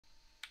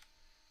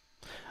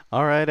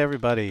Alright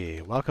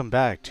everybody, welcome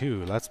back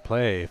to Let's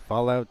Play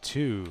Fallout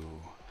 2.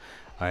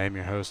 I am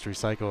your host,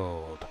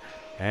 Recycled,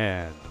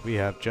 and we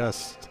have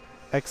just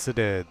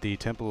exited the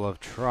Temple of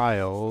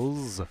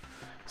Trials.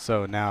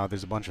 So now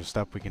there's a bunch of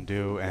stuff we can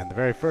do, and the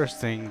very first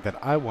thing that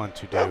I want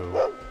to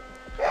do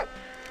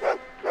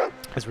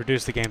is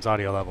reduce the game's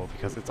audio level,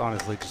 because it's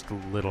honestly just a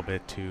little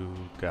bit too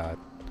god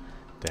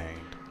dang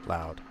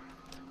loud.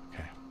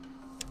 Okay.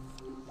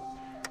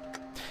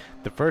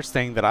 The first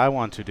thing that I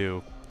want to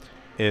do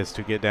is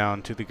to get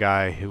down to the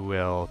guy who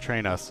will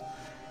train us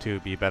to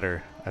be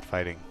better at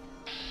fighting.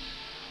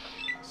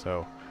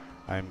 So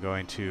I'm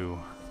going to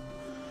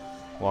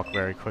walk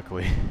very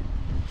quickly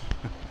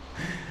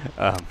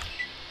and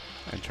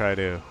try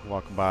to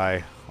walk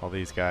by all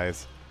these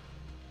guys.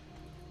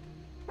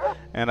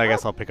 And I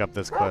guess I'll pick up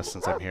this quest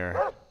since I'm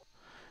here.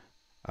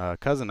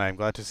 Cousin, I'm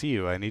glad to see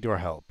you. I need your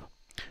help.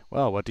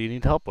 Well, what do you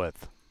need help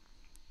with?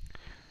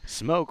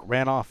 Smoke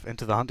ran off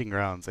into the hunting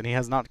grounds, and he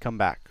has not come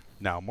back.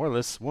 Now,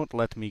 Morlis won't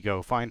let me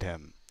go find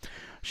him.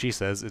 She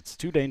says it's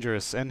too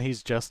dangerous and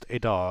he's just a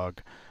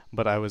dog.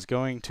 But I was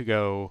going to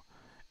go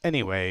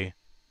anyway.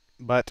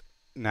 But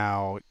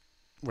now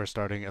we're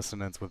starting a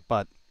sentence with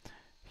but.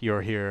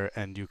 You're here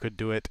and you could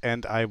do it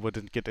and I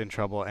wouldn't get in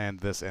trouble and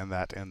this and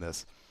that and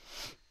this.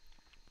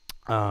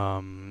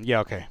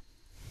 Yeah, okay.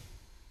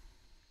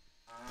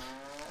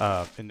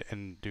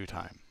 In due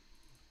time.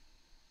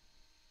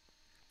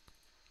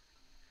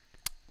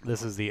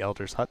 This is the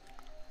Elder's hut.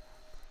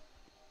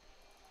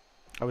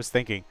 I was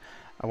thinking,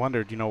 I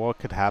wondered, what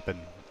could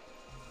happen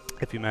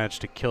if you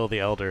managed to kill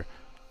the Elder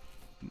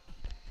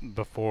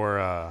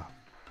before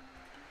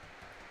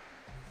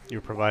you're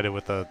provided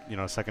with a,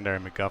 secondary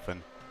MacGuffin.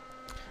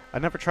 I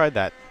never tried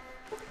that.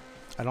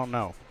 I don't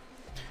know.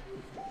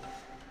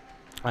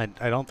 I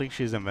don't think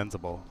she's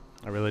invincible.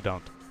 I really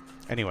don't.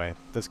 Anyway,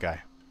 this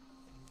guy.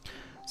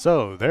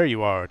 So, there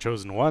you are,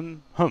 chosen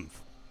one.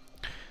 Humph.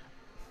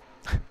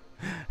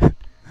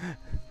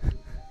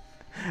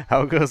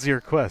 How goes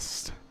your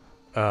quest?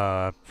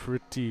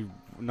 Pretty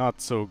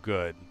not so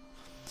good.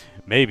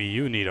 Maybe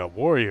you need a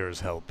warrior's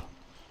help.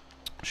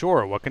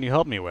 Sure, what can you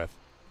help me with?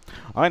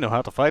 I know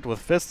how to fight with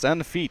fists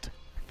and feet.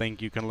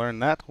 Think you can learn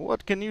that?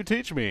 What can you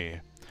teach me?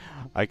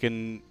 I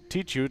can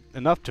teach you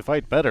enough to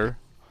fight better.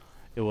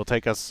 It will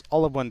take us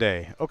all of one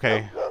day.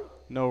 Okay,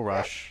 no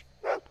rush.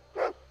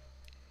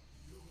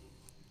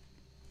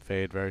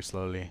 Fade very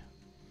slowly.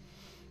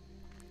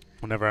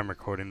 Whenever I'm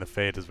recording, the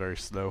fade is very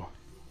slow.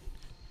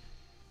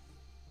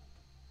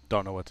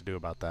 Don't know what to do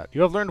about that.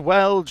 You have learned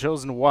well,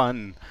 chosen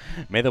one.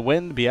 May the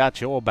wind be at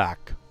your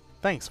back.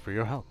 Thanks for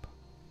your help.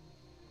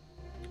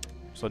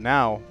 So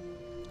now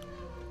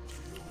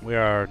we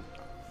are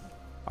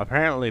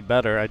apparently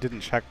better. I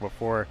didn't check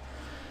before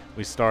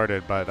we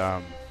started, but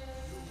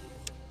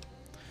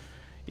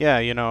yeah,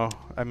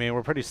 I mean,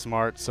 we're pretty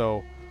smart,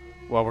 so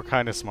well, we're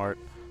kind of smart.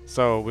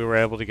 So we were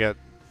able to get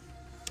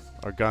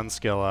our gun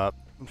skill up.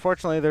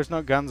 Unfortunately, there's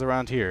no guns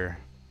around here.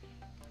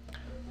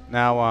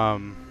 Now,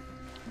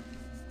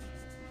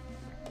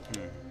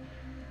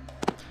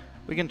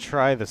 we can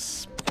try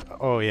this.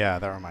 Oh yeah,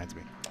 that reminds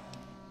me.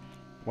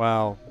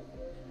 Well,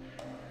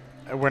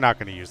 we're not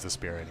going to use the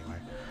spear anyway.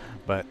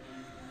 But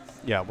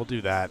yeah, we'll do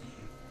that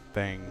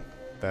thing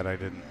that I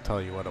didn't tell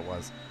you what it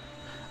was.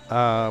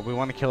 We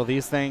want to kill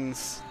these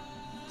things.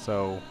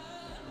 So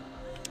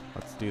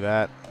let's do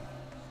that.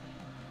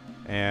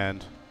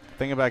 And the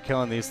thing about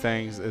killing these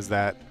things is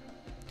that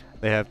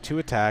they have 2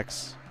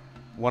 attacks,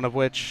 one of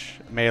which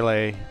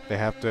melee. They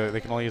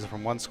can only use it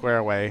from 1 square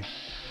away.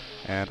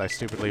 And I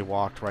stupidly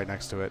walked right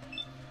next to it.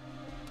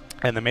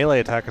 And the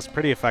melee attack is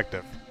pretty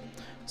effective.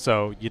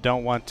 So you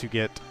don't want to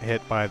get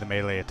hit by the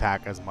melee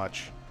attack as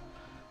much.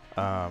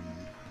 So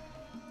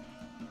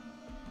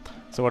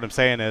what I'm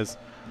saying is,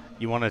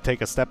 you want to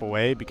take a step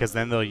away, because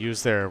then they'll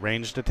use their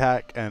ranged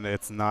attack, and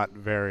it's not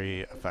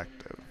very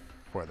effective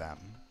for them.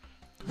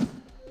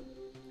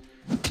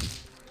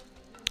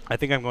 I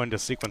think I'm going to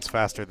sequence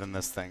faster than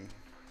this thing,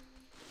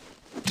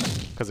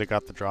 because it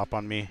got the drop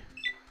on me.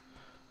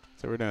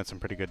 So we're doing some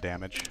pretty good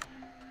damage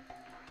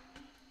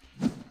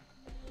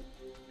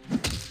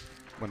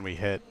when we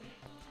hit.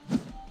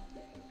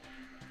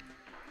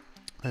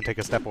 And take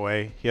a step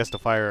away. He has to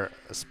fire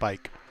a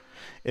spike.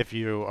 If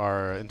you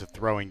are into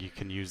throwing, you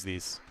can use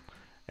these.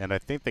 And I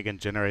think they can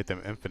generate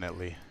them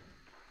infinitely.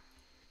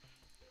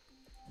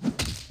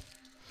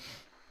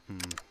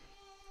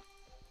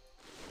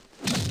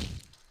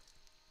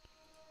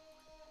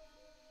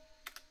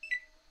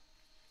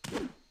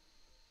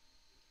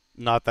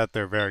 Not that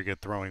they're very good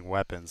throwing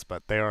weapons,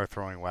 but they are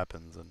throwing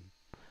weapons, and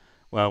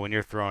well, when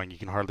you're throwing, you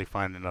can hardly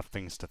find enough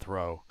things to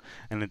throw.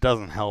 And it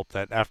doesn't help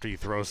that after you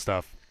throw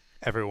stuff,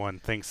 everyone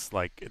thinks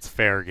like it's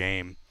fair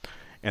game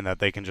and that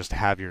they can just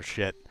have your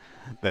shit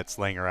that's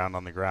laying around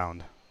on the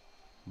ground.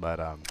 But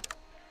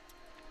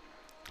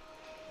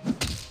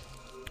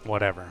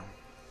whatever.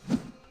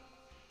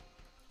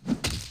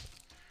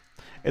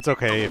 It's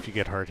okay if you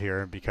get hurt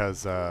here,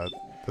 because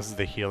this is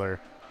the healer.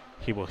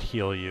 He will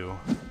heal you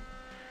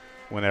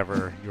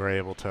whenever you're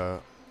able to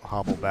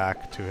hobble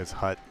back to his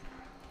hut.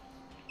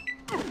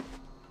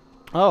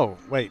 Oh,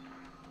 wait.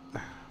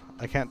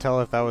 I can't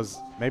tell if that was...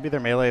 Maybe their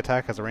melee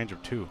attack has a range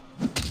of 2.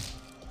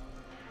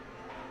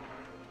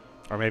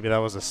 Or maybe that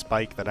was a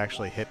spike that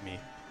actually hit me.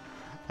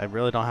 I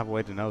really don't have a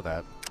way to know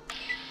that.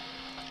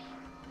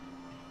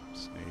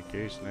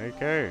 Sneaky,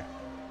 sneaky.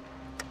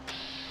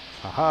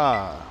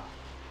 Haha.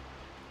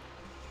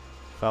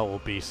 Foul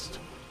beast.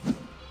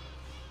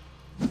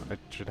 I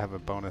should have a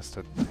bonus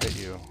to hit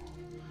you.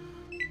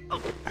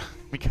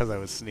 Because I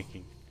was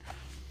sneaking.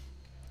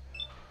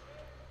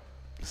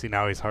 See,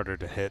 now he's harder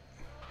to hit.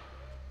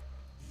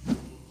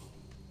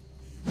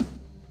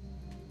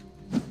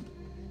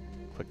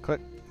 Click,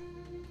 click.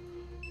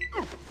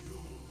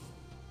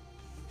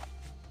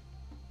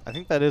 I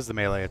think that is the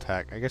melee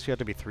attack. I guess you have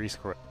to be 3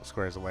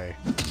 squares away.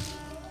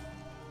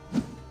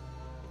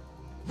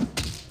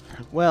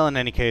 Well, in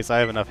any case, I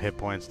have enough hit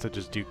points to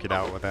just duke it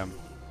out with him.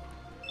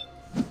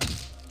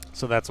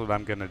 So that's what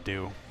I'm gonna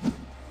do.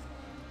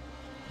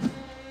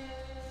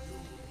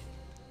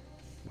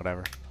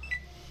 Whatever.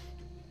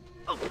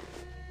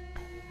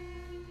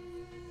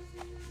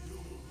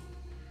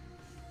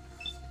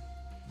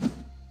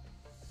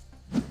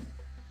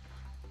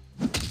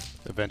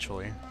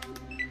 Eventually.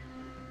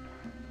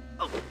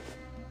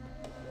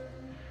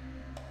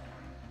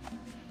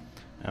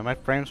 And my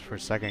frames per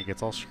second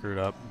gets all screwed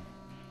up.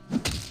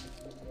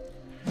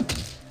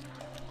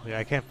 Yeah,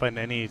 I can't find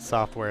any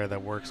software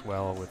that works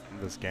well with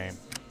this game.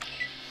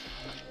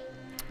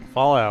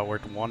 Fallout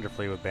worked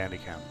wonderfully with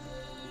Bandicam.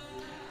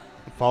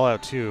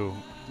 Fallout 2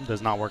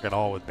 does not work at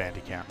all with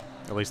Bandicam.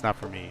 At least not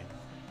for me.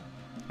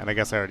 And I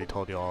guess I already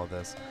told you all of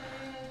this.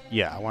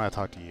 Yeah, I want to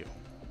talk to you.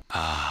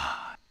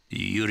 Ah,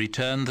 you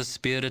return the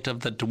spirit of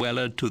the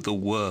dweller to the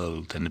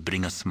world and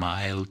bring a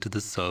smile to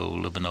the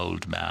soul of an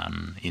old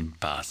man in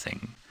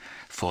passing.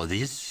 For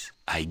this,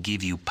 I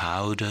give you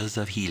powders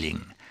of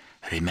healing.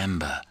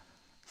 Remember,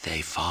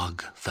 they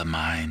fog the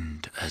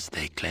mind as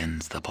they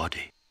cleanse the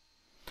body.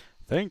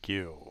 Thank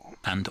you.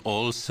 And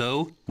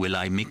also, will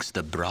I mix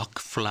the Brock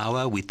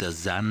flower with the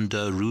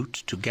Xander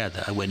root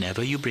together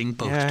whenever you bring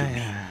both to me.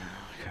 Okay.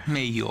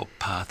 May your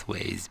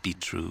pathways be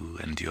true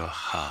and your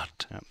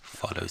heart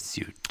follow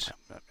suit.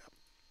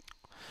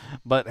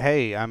 But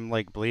hey, I'm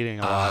like bleeding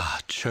a lot. Ah,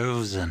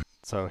 chosen.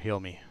 So heal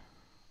me.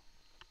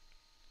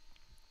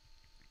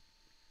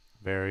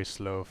 Very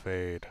slow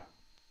fade.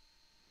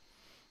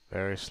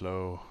 Very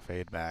slow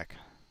fade back.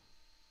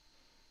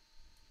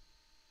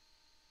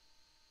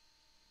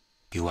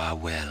 You are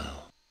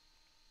well.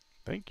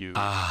 Thank you.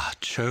 Ah,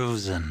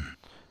 chosen.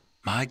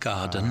 My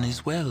garden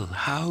is well.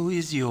 How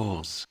is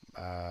yours?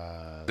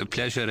 The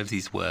pleasure of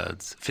these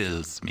words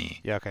fills me.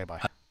 Yeah, okay,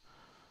 bye.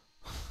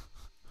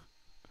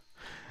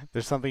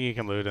 There's something you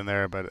can loot in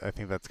there, but I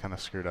think that's kind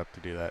of screwed up to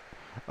do that.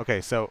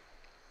 Okay, so...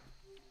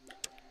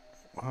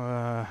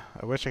 I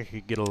wish I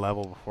could get a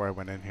level before I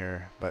went in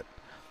here, but...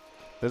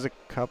 There's a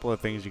couple of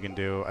things you can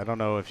do. I don't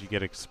know if you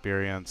get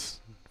experience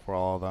for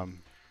all of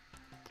them.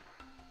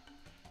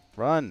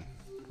 Run!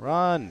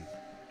 Run!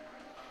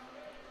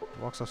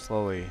 Walk so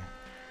slowly.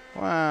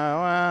 Wah,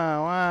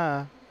 wah,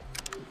 wah.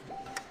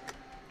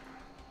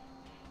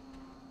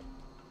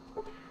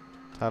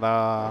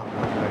 Ta-da!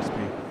 Nice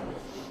speed.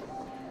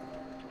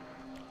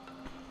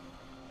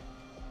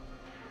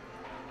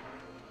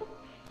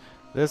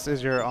 This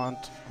is your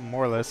Aunt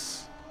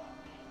Morlis.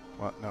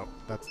 What? No,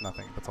 that's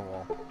nothing. That's a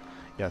wall.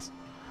 Yes.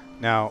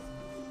 Now,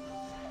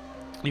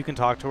 you can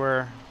talk to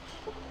her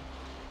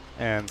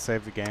and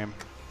save the game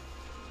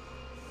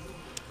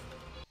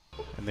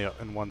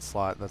in one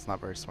slot. That's not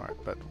very smart,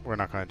 but we're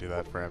not going to do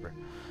that forever.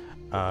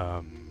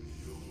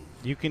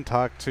 You can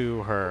talk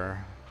to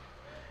her,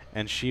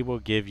 and she will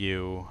give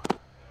you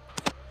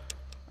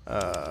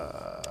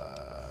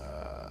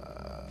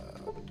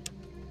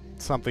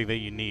something that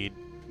you need,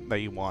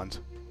 that you want.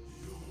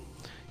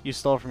 You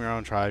stole from your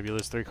own tribe, you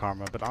lose 3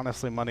 karma, but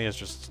honestly, money is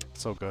just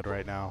so good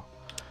right now.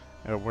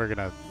 We're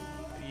gonna...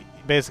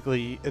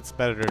 Basically, it's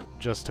better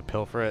just to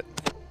pilfer it.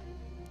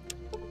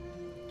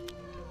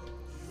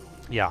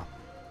 Yeah.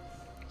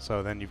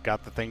 So then you've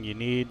got the thing you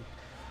need.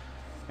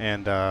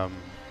 And, yeah,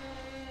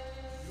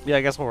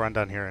 I guess we'll run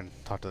down here and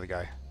talk to the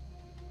guy.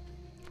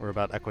 We're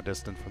about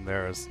equidistant from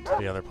there as to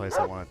the other place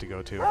I wanted to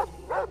go to.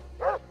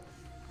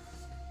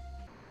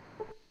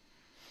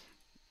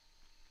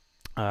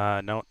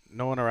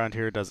 No one around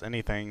here does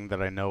anything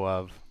that I know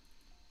of,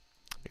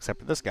 except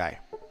for this guy.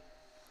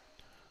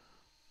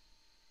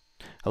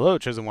 Hello,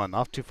 Chosen One.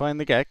 Off to find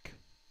the Gek?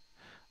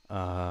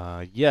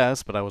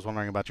 Yes, but I was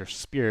wondering about your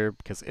spear,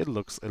 because it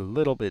looks a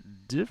little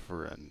bit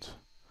different.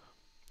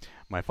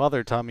 My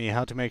father taught me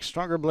how to make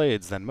stronger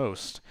blades than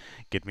most.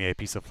 Get me a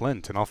piece of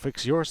flint, and I'll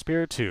fix your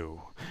spear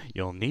too.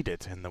 You'll need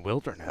it in the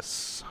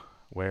wilderness.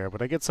 Where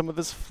would I get some of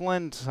this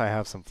flint? I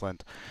have some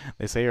flint.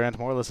 They say your Aunt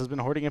Morlis has been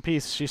hoarding a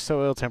piece. She's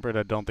so ill-tempered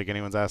I don't think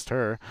anyone's asked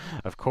her.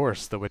 Of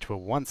course, the witch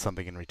will want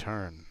something in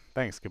return.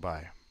 Thanks,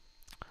 goodbye.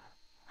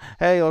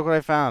 Hey, look what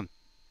I found.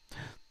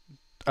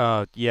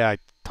 Yeah, I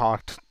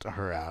talked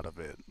her out of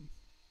it.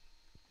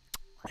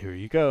 Here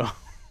you go.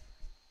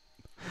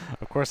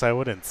 Of course, I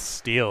wouldn't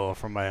steal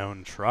from my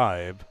own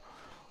tribe.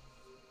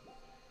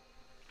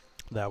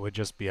 That would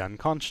just be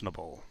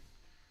unconscionable.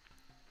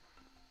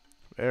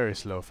 Very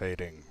slow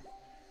fading.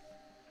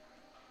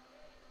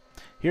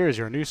 Here is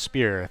your new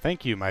spear.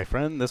 Thank you, my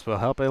friend. This will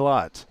help a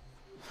lot.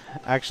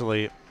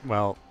 Actually,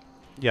 well,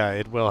 yeah,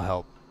 it will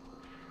help.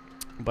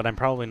 But I'm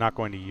probably not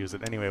going to use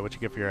it. Anyway, what you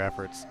get for your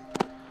efforts?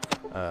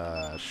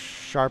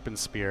 Sharpened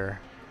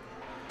spear.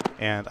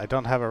 And I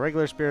don't have a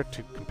regular spear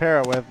to compare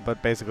it with,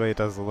 but basically it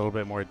does a little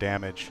bit more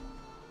damage.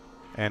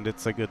 And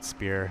it's a good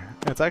spear.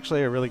 And it's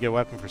actually a really good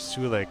weapon for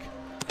Sulik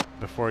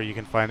before you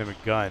can find him a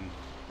gun.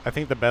 I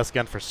think the best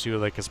gun for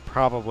Sulik is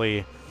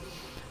probably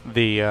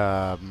the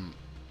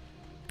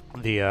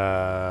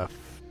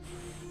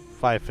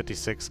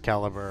 556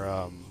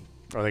 caliber,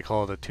 or they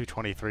call it a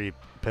 223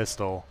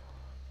 pistol.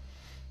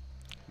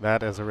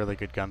 That is a really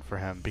good gun for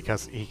him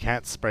because he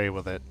can't spray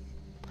with it.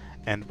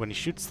 And when he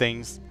shoots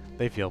things,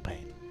 they feel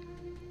pain.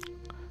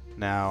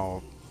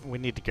 Now, we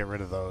need to get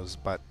rid of those,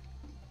 but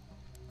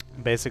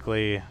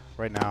basically,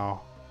 right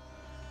now,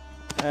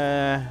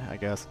 I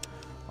guess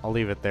I'll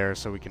leave it there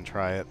so we can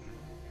try it.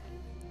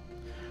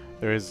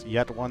 There is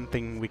yet one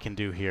thing we can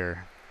do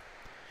here.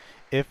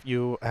 If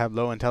you have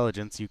low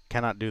intelligence, you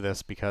cannot do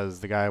this because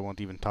the guy won't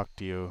even talk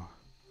to you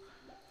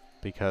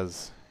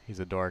because he's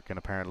a dork and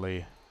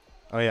apparently...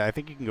 Oh yeah, I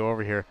think you can go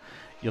over here.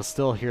 You'll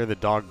still hear the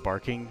dog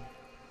barking,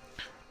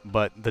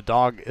 but the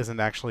dog isn't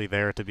actually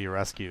there to be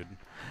rescued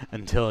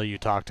until you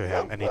talk to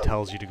him and he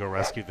tells you to go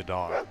rescue the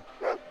dog.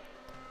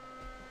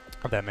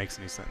 If that makes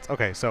any sense.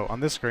 Okay, so on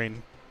this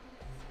screen,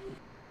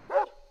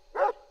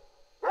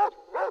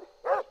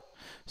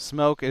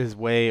 Smoke is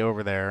way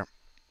over there.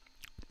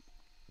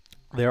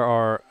 There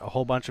are a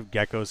whole bunch of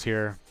geckos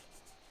here.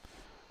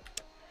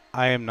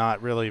 I am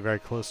not really very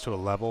close to a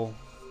level,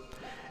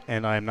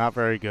 and I am not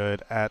very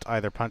good at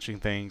either punching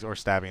things or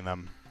stabbing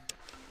them.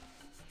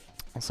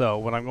 So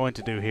what I'm going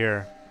to do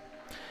here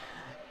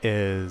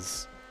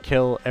is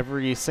kill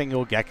every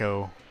single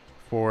gecko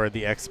for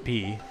the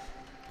XP,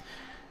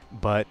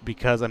 but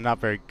because I'm not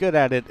very good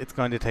at it, it's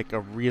going to take a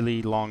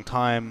really long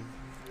time.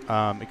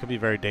 It could be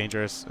very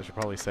dangerous, I should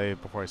probably say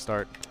before I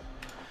start.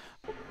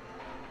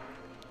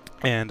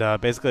 And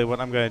basically what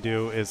I'm going to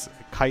do is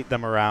kite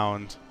them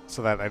around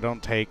so that I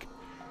don't take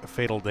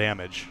fatal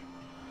damage.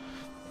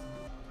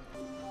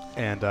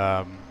 And,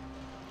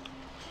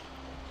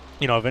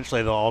 you know,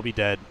 eventually they'll all be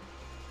dead.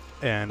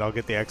 And I'll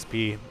get the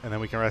XP, and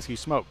then we can rescue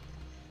Smoke.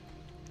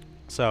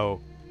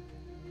 So,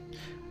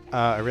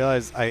 I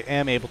realize I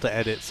am able to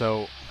edit,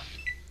 so...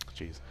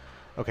 Jeez.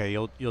 Okay,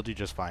 you'll do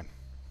just fine.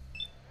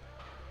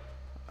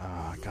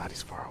 God,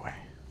 he's far away.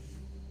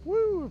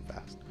 Woo!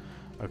 Fast.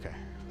 Okay.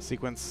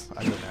 Sequence,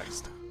 I go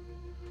next.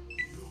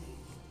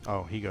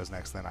 Oh, he goes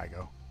next, then I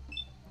go.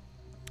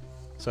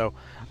 So,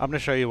 I'm going to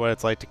show you what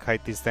it's like to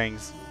kite these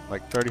things.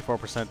 Like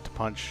 34% to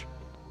punch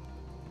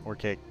or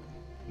kick,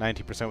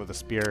 90% with a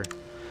spear.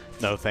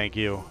 No, thank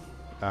you.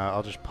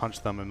 I'll just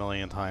punch them a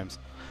million times.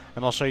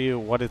 And I'll show you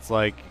what it's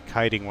like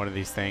kiting one of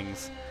these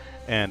things.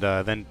 And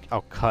then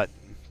I'll cut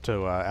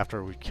to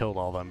after we've killed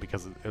all of them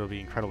because it'll be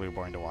incredibly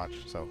boring to watch.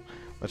 So,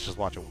 let's just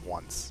watch it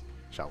once,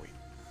 shall we?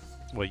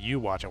 Well, you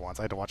watch it once.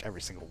 I had to watch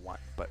every single one,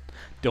 but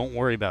don't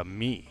worry about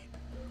me.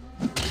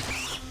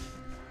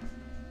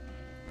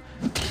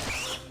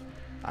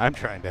 I'm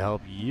trying to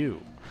help you.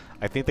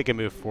 I think they can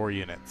move 4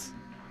 units.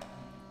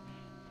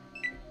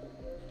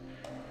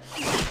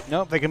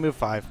 Nope, they can move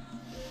 5.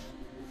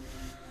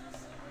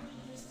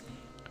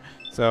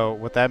 So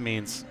what that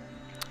means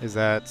is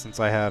that since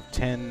I have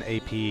 10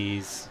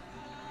 APs,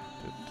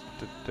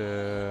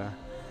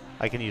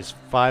 I can use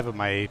 5 of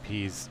my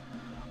APs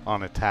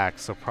on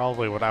attacks. So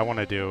probably what I want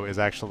to do is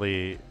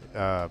actually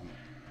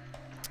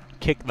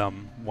kick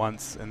them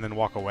once and then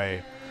walk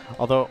away.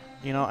 Although,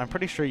 you know, I'm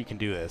pretty sure you can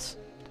do this.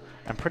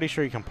 I'm pretty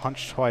sure you can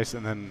punch twice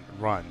and then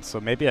run. So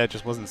maybe I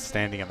just wasn't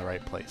standing in the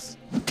right place.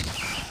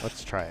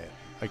 Let's try it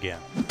again.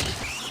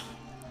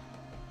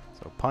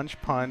 So punch,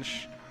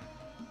 punch.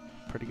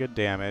 Pretty good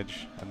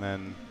damage. And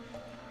then...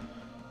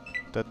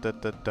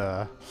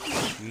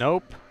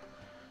 Nope.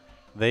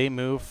 They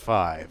move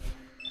 5.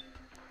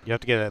 You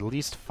have to get at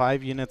least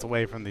 5 units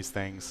away from these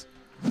things,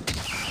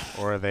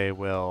 or they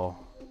will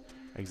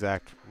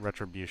exact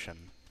retribution.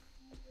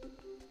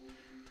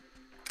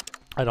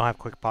 I don't have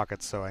quick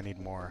pockets, so I need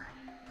more.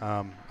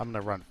 I'm going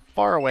to run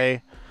far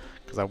away,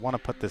 because I want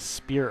to put this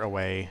spear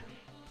away,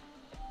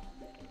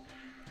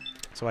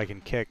 so I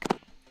can kick.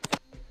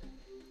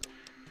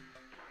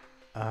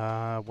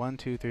 1,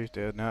 2, 3,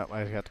 2. No, I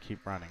have to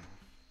keep running.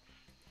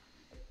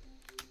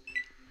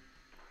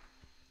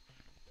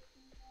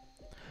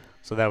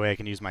 So that way I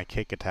can use my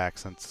kick attack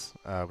since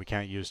we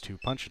can't use 2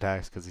 punch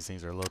attacks because these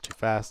things are a little too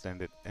fast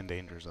and it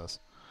endangers us.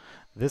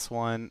 This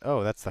one,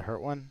 oh, that's the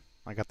hurt one?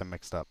 I got them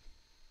mixed up.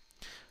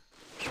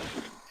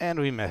 And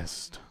we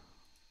missed.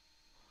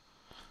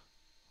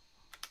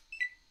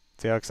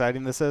 See how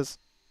exciting this is?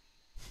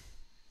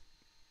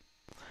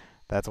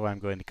 That's why I'm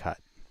going to cut.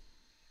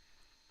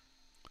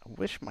 I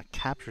wish my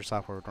capture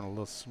software would run a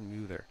little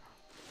smoother.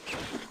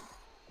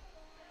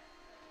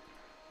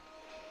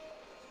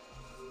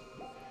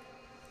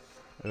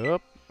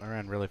 Oop, I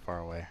ran really far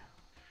away.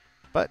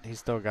 But he's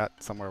still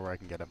got somewhere where I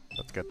can get him.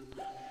 That's good.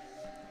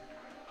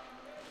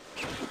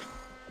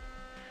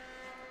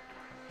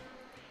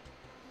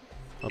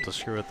 I'll just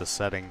screw with the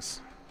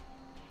settings.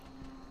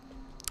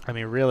 I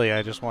mean, really,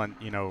 I just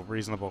want, you know,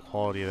 reasonable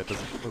quality that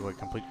doesn't look like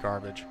complete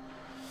garbage.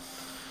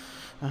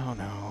 Oh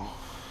no.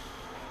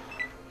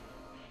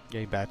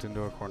 Getting backed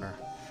into a corner.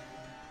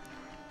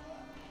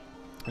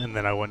 And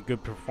then I want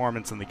good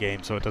performance in the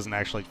game so it doesn't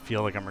actually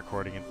feel like I'm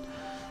recording and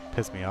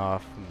piss me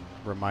off and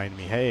remind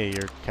me, hey,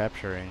 you're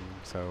capturing,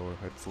 so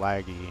it's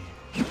laggy.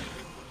 You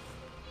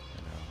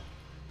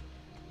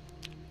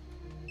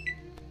know.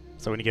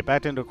 So when you get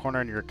backed into a corner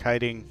and you're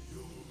kiting,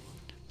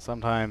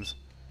 sometimes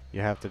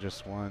you have to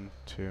just 1,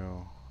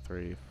 2,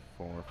 3,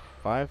 4,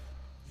 5.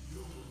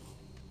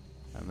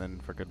 And then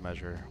for good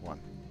measure, 1.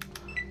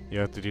 You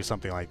have to do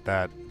something like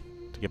that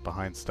to get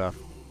behind stuff.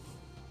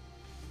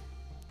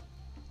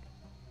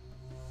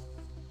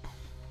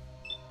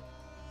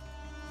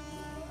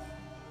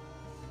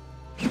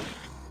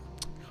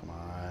 Come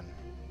on.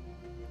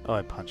 Oh,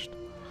 I punched.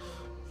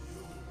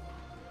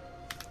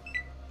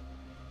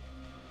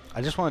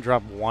 I just want to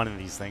drop one of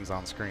these things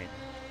on screen.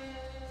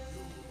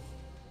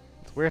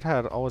 It's weird how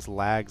it always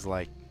lags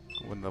like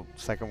when the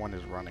second one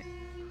is running.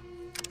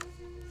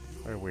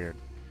 Very weird.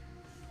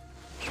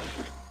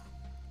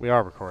 We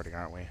are recording,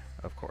 aren't we?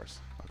 Of course.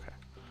 Okay.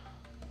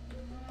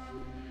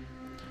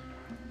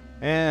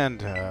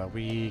 And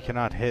we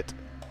cannot hit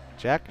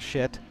jack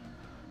shit.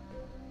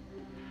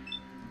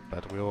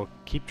 But we will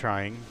keep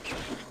trying.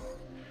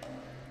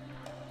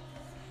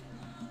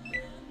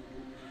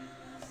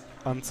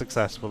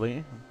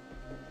 Unsuccessfully.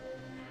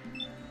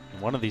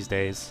 One of these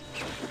days,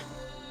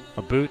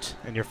 a boot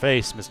in your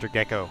face, Mr.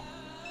 Gecko.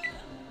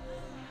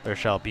 There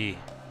shall be.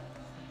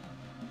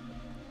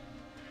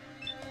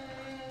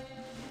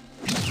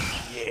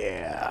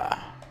 Yeah.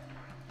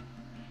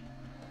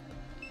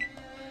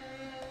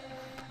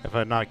 If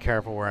I'm not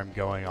careful where I'm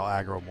going, I'll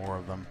aggro more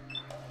of them.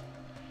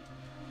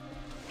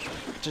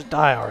 Just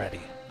die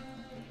already.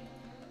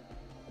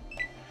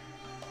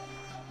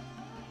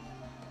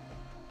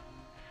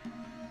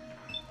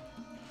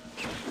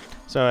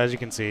 So as you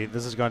can see,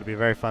 this is going to be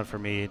very fun for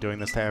me doing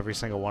this to every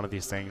single one of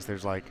these things.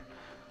 There's like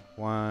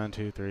 1,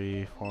 2,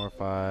 3, 4,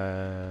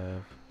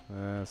 5,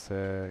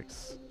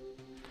 6.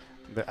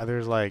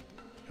 There's like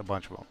a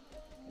bunch of them.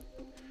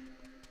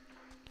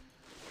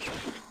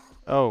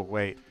 Oh,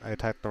 wait. I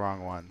attacked the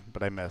wrong one,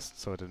 but I missed,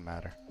 so it didn't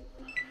matter.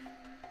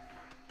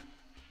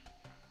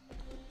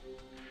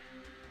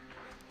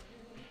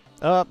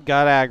 Oh,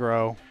 got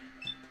aggro.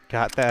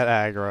 Got that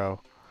aggro.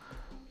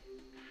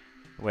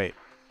 Wait.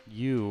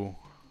 You...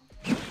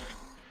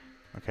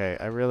 Okay,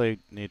 I really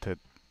need to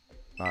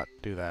not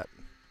do that.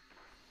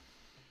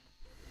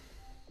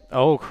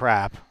 Oh,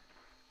 crap.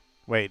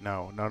 Wait,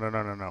 no. No, no,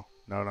 no, no, no.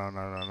 No, no,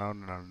 no, no, no,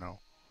 no, no.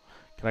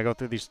 Can I go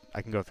through these?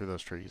 I can go through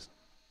those trees.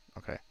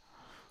 Okay.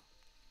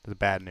 This is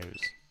bad news.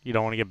 You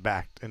don't want to get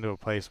backed into a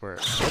place where...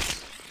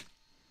 Oops.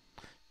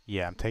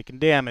 Yeah, I'm taking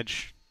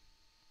damage.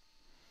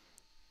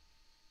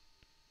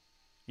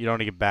 You don't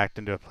want to get backed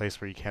into a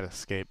place where you can't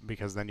escape,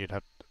 because then you'd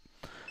have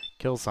to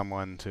kill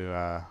someone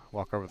to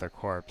walk over their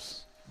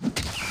corpse.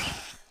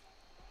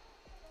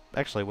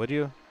 Actually, would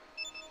you?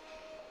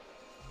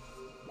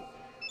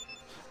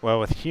 Well,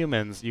 with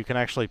humans, you can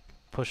actually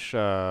push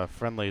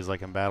friendlies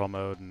like in battle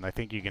mode, and I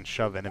think you can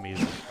shove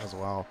enemies as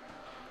well.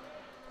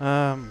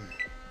 Well,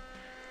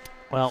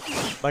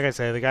 like I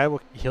say, the guy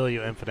will heal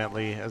you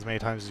infinitely as many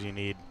times as you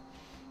need.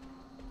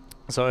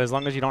 So as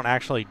long as you don't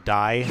actually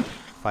die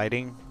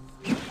fighting...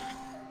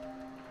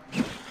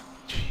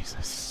 Jeez,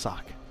 I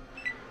suck.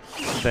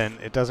 Then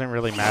it doesn't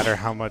really matter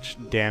how much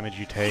damage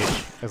you take,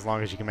 as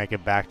long as you can make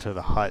it back to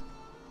the hut.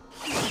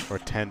 Or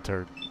tent,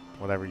 or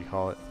whatever you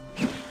call it.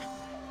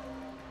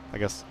 I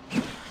guess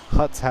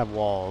huts have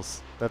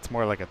walls. That's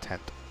more like a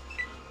tent.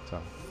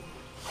 So.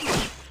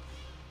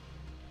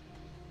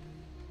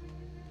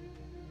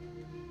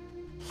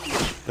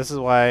 This is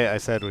why I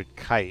said we'd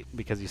kite,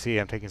 because you see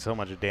I'm taking so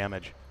much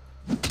damage.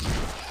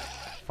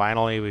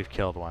 Finally, we've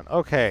killed one.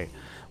 Okay.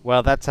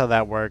 Well, that's how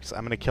that works.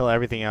 I'm gonna kill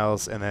everything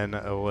else, and then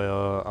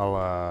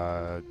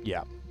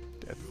yeah.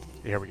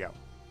 Here we go.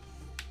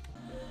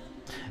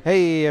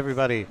 Hey,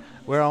 everybody.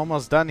 We're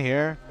almost done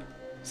here.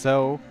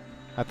 So,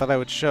 I thought I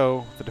would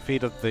show the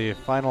defeat of the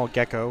final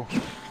gecko.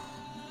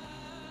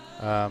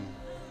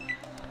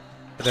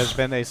 It has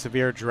been a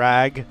severe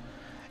drag,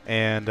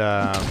 and,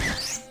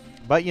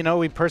 but, you know,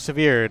 we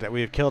persevered.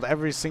 We've killed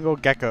every single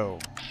gecko,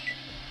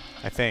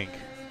 I think.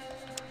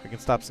 We can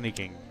stop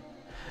sneaking.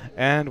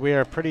 And we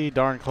are pretty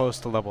darn close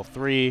to level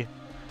 3.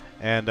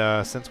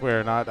 And since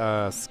we're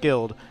not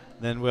skilled,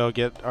 then we'll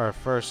get our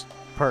first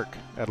perk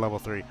at level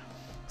 3.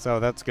 So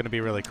that's going to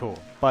be really cool.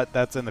 But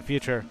that's in the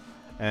future.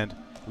 And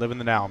live in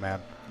the now,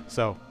 man.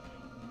 So,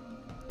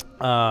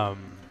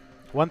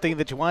 one thing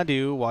that you want to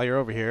do while you're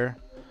over here,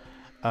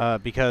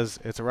 because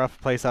it's a rough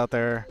place out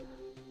there,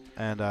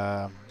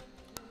 and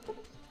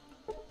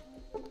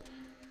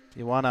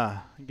you want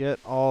to get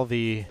all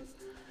the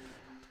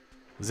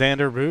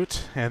Xander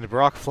root and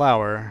Brock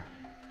flower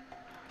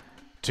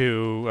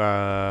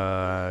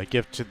to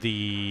give to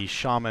the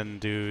shaman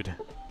dude.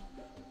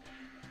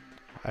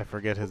 I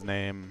forget his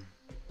name.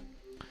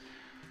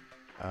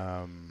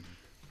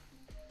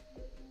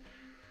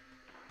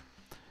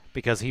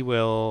 Because he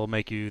will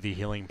make you the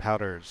healing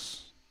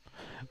powders,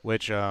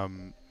 which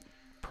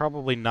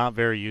probably not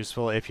very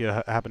useful if you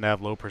happen to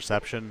have low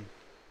perception.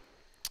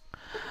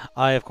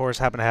 I, of course,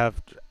 happen to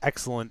have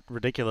excellent,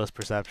 ridiculous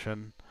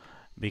perception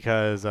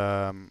because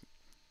I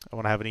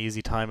want to have an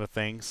easy time of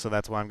things, so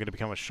that's why I'm going to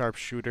become a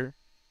sharpshooter.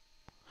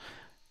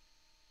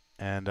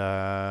 And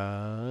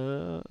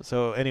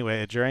so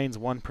anyway, it drains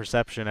 1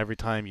 perception every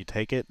time you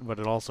take it, but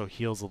it also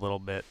heals a little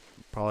bit,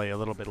 probably a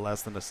little bit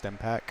less than a stim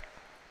pack.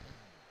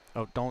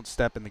 Oh, don't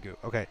step in the goo.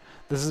 Okay,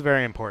 this is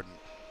very important.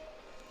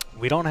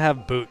 We don't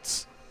have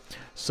boots,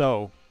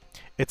 so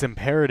it's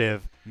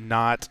imperative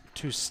not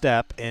to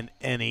step in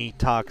any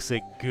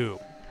toxic goo.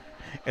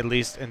 At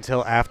least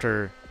until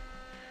after...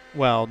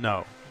 Well,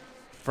 no.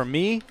 For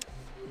me...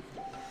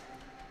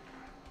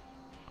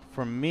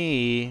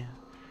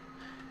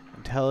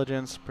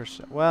 Intelligence...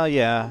 Well,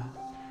 yeah.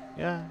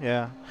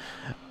 Yeah.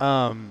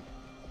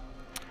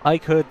 I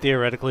could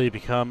theoretically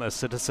become a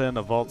citizen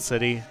of Vault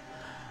City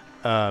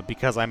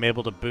because I'm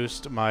able to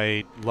boost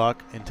my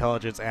luck,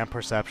 intelligence, and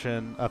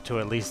perception up to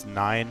at least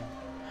 9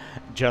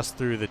 just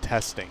through the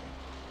testing.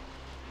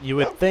 You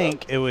would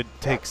think it would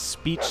take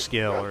speech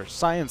skill or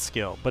science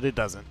skill, but it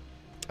doesn't.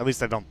 At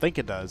least I don't think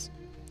it does.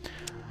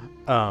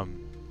 And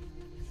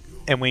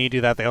when you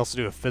do that, they also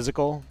do a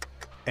physical.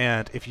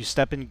 And if you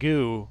step in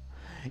goo,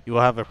 you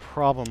will have a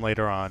problem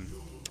later on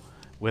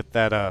with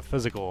that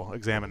physical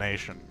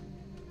examination.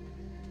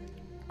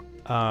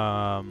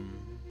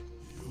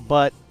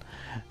 But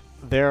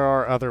there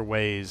are other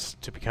ways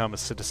to become a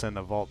citizen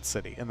of Vault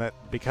City, and that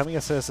becoming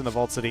a citizen of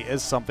Vault City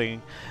is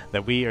something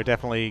that we are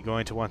definitely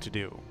going to want to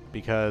do,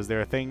 because there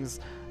are things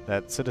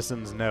that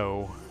citizens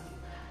know,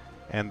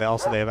 and they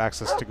have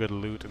access to good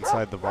loot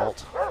inside the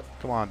vault.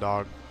 Come on,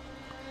 dog.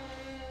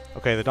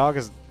 Okay, the dog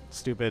is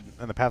stupid,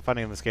 and the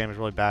pathfinding in this game is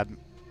really bad,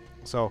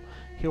 so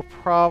he'll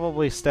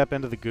probably step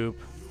into the goop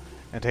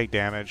and take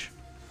damage.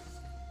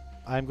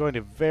 I'm going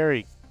to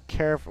very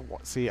careful...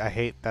 See, I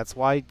hate... That's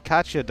why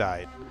Katya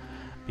died.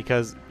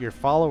 Because your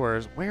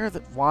followers...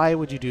 Why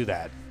would you do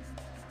that?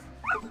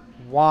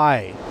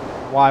 Why?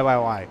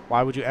 Why?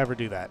 Why would you ever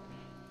do that?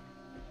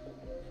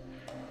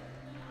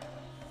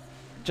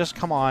 Just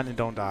come on and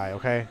don't die,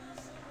 okay?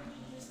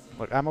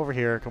 Look, I'm over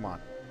here. Come on.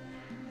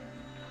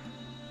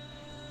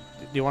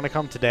 Do you want to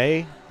come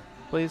today,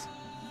 please?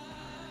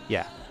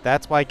 Yeah,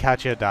 that's why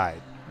Katya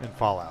died in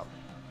Fallout.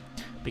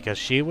 Because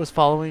she was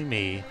following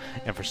me,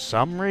 and for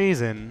some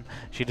reason,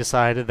 she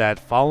decided that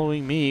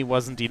following me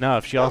wasn't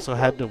enough. She also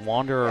had to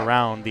wander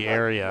around the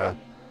area,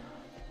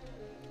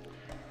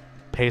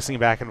 pacing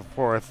back and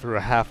forth through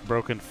a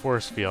half-broken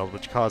force field,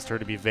 which caused her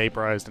to be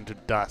vaporized into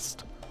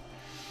dust.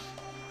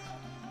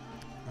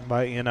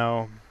 But, you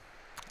know,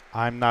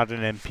 I'm not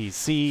an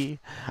NPC.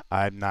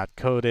 I'm not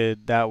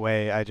coded that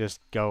way. I just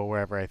go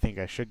wherever I think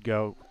I should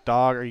go.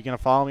 Dog, are you going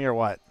to follow me or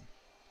what?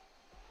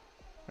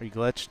 Are you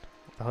glitched?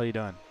 What the hell are you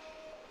doing?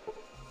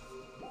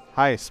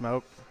 Hi,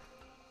 Smoke.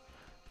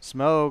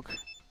 Smoke!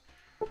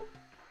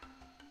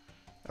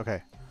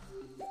 Okay.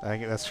 I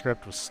think that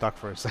script was stuck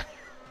for a second.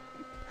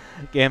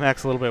 Game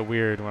acts a little bit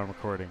weird when I'm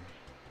recording.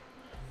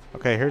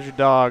 Okay, here's your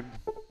dog.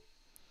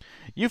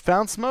 You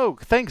found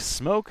Smoke! Thanks,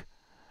 Smoke!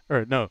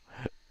 Or, no.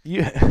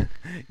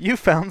 You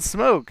found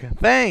Smoke!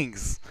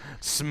 Thanks!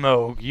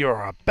 Smoke,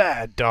 you're a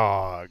bad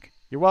dog!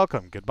 You're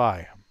welcome.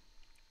 Goodbye.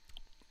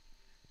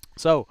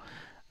 So,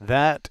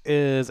 that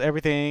is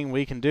everything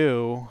we can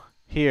do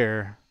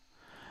here.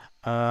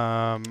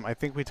 I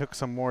think we took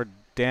some more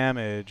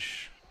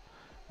damage.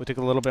 We took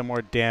a little bit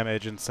more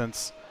damage, and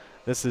since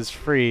this is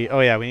free...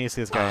 Oh yeah, we need to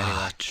see this guy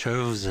anyway.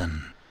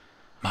 Chosen.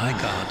 My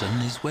garden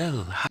is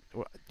well.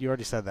 You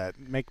already said that.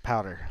 Make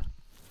powder.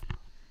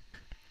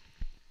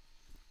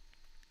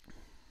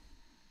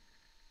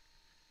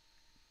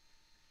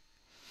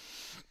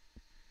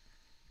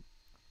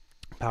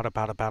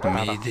 Powder.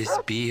 May this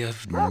be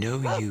of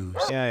no use.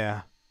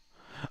 Yeah.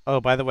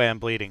 Oh, by the way, I'm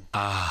bleeding.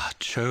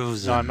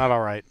 Chosen. No, I'm not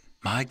alright.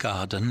 My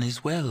garden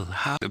is well.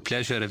 Have the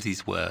pleasure of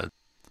these words.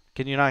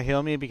 Can you not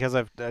heal me because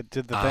I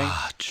did the thing?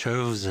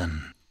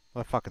 Chosen.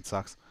 Well, that fucking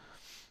sucks.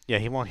 Yeah,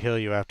 he won't heal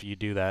you after you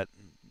do that.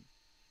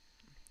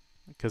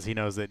 Because he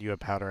knows that you have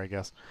powder, I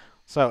guess.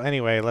 So,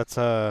 anyway, let's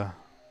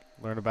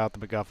learn about the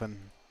MacGuffin.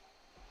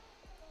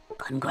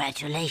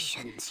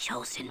 Congratulations,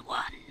 Chosen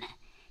One.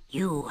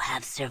 You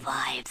have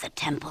survived the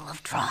Temple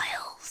of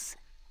Trials.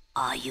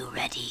 Are you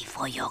ready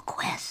for your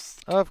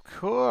quest? Of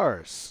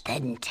course.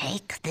 Then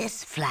take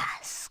this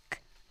flask.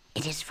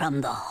 It is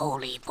from the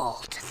Holy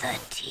Vault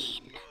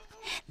 13.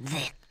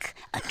 Vic,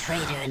 a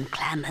trader in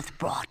Klamath,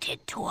 brought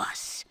it to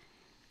us.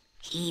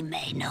 He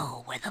may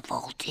know where the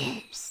vault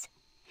is.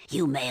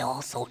 You may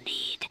also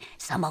need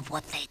some of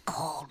what they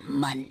call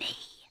money.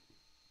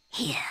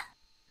 Here.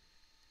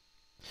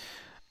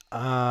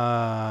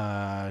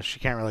 She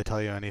can't really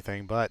tell you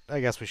anything, but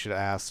I guess we should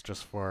ask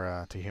just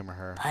for to humor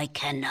her. I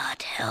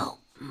cannot help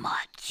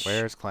much.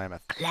 Where's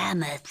Klamath?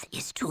 Klamath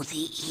is to the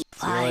east. See you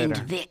Find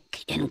later.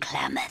 Vic in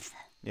Klamath.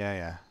 Yeah,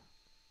 yeah.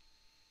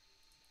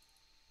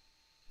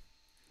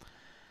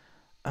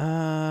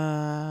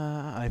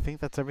 I think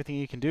that's everything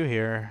you can do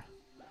here.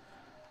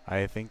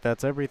 I think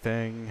that's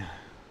everything.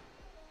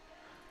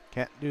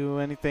 Can't do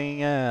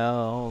anything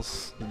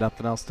else.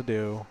 Nothing else to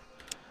do.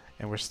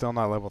 And we're still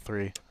not level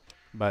 3.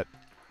 But,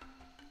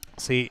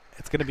 see,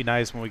 it's going to be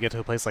nice when we get to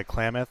a place like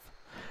Klamath,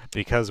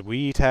 because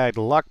we tagged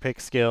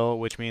lockpick skill,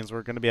 which means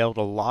we're going to be able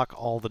to lock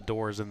all the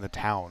doors in the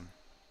town.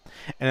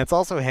 And it's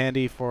also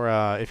handy for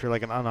if you're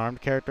like an unarmed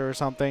character or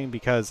something,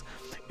 because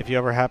if you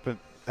ever happen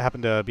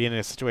to be in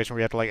a situation where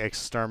you have to like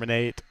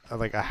exterminate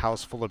like a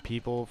house full of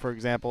people, for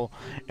example,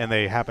 and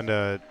they happen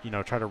to, you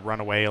know, try to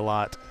run away a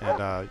lot,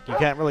 and you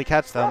can't really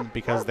catch them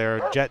because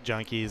they're jet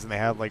junkies and they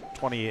have like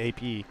 20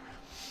 AP.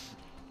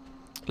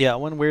 Yeah,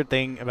 one weird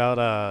thing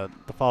about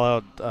the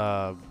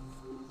Fallout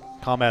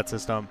combat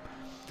system,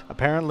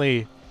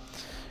 apparently,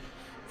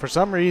 for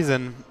some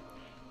reason,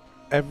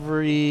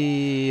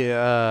 every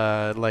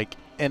like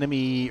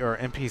enemy or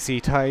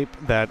NPC type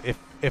that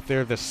if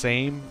they're the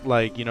same,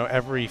 like, you know,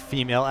 every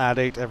female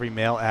addict, every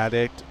male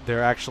addict,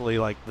 they're actually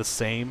like the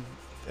same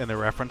and they're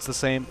referenced the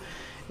same.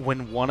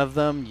 When one of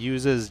them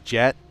uses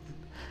jet,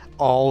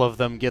 all of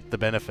them get the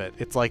benefit.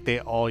 It's like they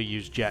all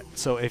use jet.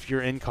 So if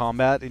you're in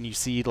combat and you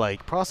see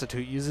like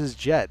prostitute uses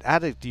jet,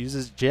 addict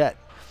uses jet,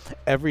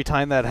 every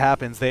time that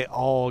happens they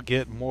all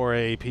get more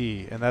AP,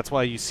 and that's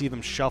why you see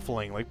them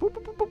shuffling like boop,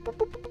 boop, boop, boop, boop,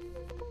 boop,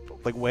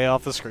 boop, like way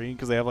off the screen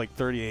because they have like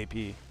 30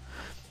 AP.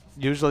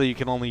 Usually you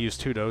can only use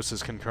 2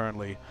 doses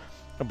concurrently,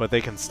 but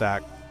they can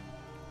stack.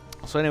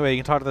 So anyway, you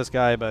can talk to this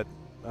guy, but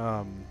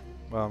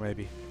well,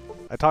 maybe.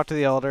 I talked to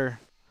the elder.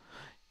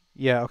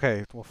 Yeah,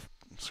 okay, well,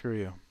 screw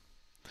you.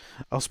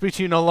 I'll speak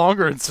to you no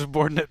longer,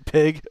 insubordinate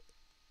pig.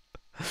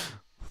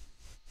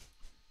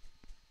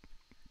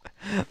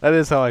 That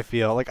is how I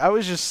feel. Like, I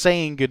was just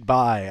saying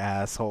goodbye,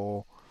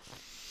 asshole.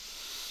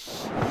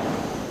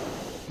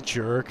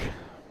 Jerk.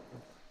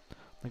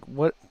 Like,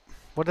 what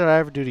did I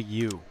ever do to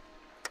you?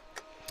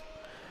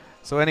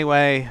 So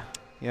anyway,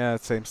 yeah,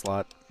 same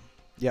slot.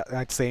 Yeah,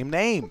 same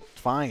name.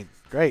 Fine.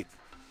 Great.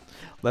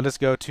 Let us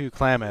go to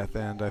Klamath,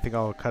 and I think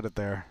I'll cut it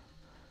there.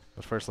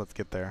 But first, let's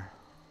get there.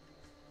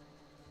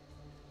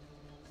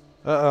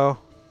 Uh-oh.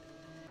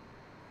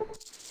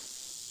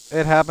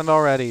 It happened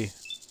already.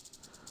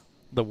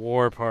 The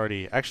war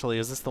party. Actually,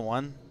 is this the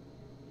one?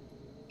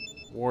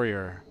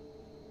 Warrior.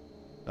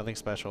 Nothing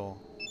special.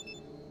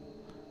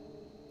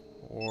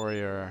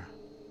 Warrior.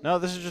 No,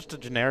 this is just a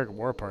generic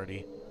war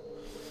party.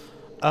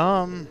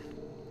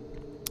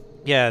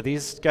 Yeah,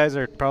 these guys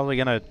are probably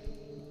gonna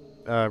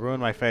ruin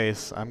my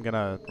face. I'm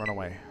gonna run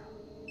away.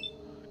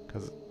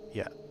 'Cause,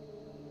 yeah.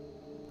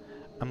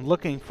 I'm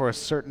looking for a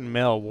certain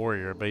male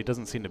warrior, but he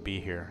doesn't seem to be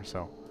here,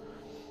 so.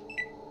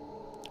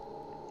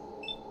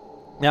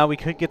 Now, we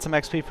could get some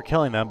XP for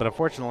killing them, but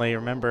unfortunately,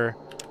 remember,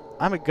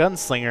 I'm a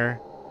gunslinger.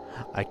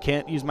 I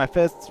can't use my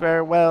fists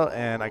very well,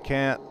 and I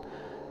can't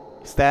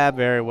stab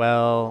very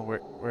well.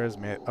 Where's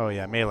oh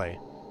yeah, melee.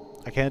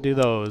 I can't do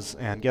those,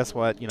 and guess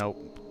what? You know,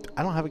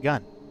 I don't have a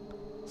gun.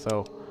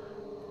 So,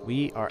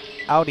 we are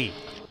outie.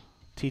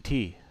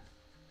 TT.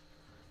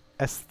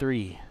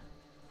 S3.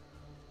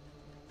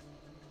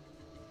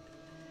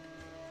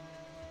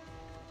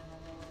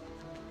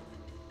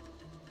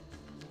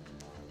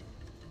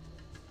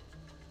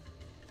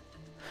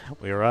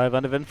 We arrive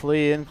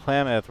uneventfully in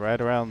Klamath right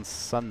around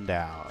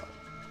sundown.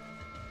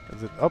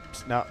 Is it?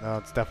 Oops, no,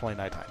 it's definitely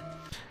nighttime.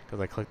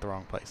 Because I clicked the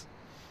wrong place.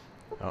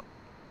 Oh.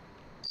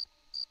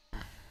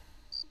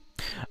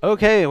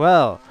 Okay,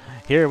 well,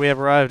 here we have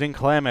arrived in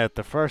Klamath,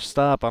 the first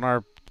stop on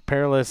our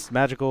perilous,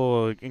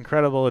 magical,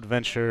 incredible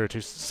adventure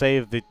to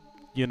save the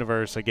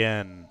universe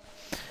again.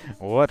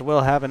 What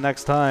will happen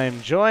next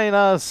time? Join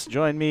us,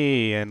 join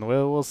me, and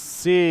we'll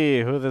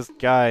see who this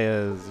guy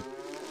is.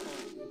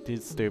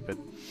 He's stupid.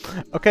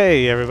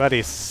 Okay,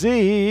 everybody,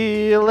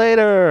 see you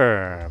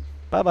later.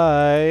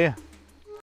 Bye-bye.